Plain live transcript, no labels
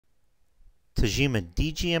Tajima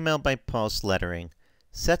DGML by Pulse lettering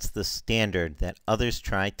sets the standard that others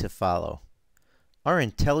try to follow. Our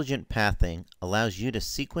intelligent pathing allows you to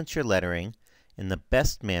sequence your lettering in the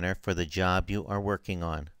best manner for the job you are working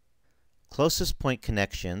on. Closest point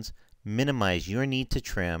connections minimize your need to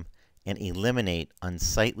trim and eliminate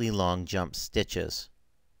unsightly long jump stitches.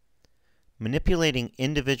 Manipulating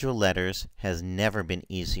individual letters has never been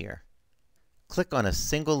easier. Click on a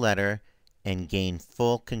single letter and gain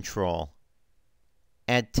full control.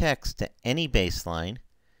 Add text to any baseline,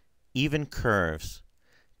 even curves,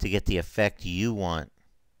 to get the effect you want.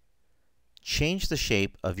 Change the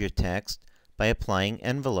shape of your text by applying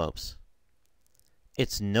envelopes.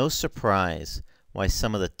 It's no surprise why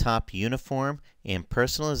some of the top uniform and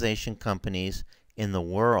personalization companies in the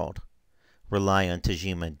world rely on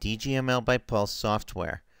Tajima DGML by Pulse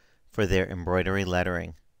software for their embroidery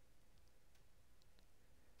lettering.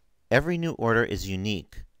 Every new order is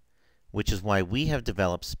unique, which is why we have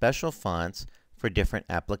developed special fonts for different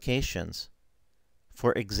applications.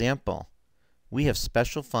 For example, we have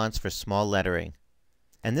special fonts for small lettering,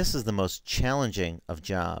 and this is the most challenging of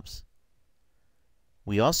jobs.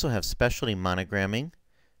 We also have specialty monogramming,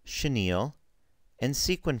 chenille, and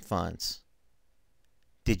sequin fonts.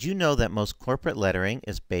 Did you know that most corporate lettering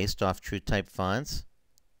is based off TrueType fonts?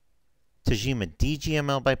 Tajima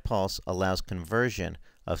DGML by Pulse allows conversion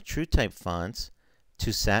of TrueType fonts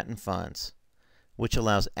to satin fonts, which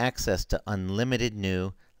allows access to unlimited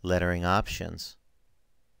new lettering options.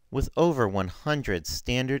 With over 100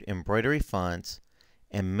 standard embroidery fonts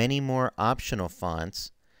and many more optional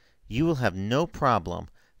fonts, you will have no problem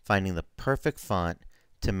finding the perfect font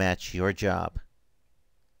to match your job.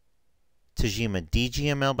 Tajima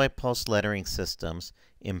DGML by Pulse lettering systems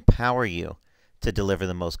empower you to deliver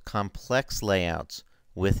the most complex layouts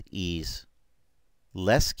with ease.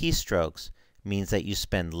 Less keystrokes means that you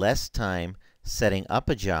spend less time setting up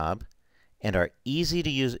a job, and our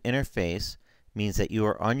easy-to-use interface means that you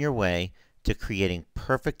are on your way to creating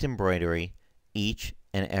perfect embroidery each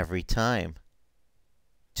and every time.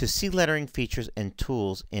 To see lettering features and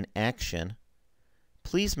tools in action,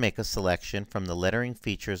 please make a selection from the lettering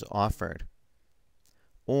features offered.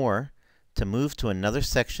 Or, to move to another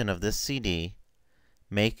section of this CD,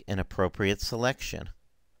 make an appropriate selection.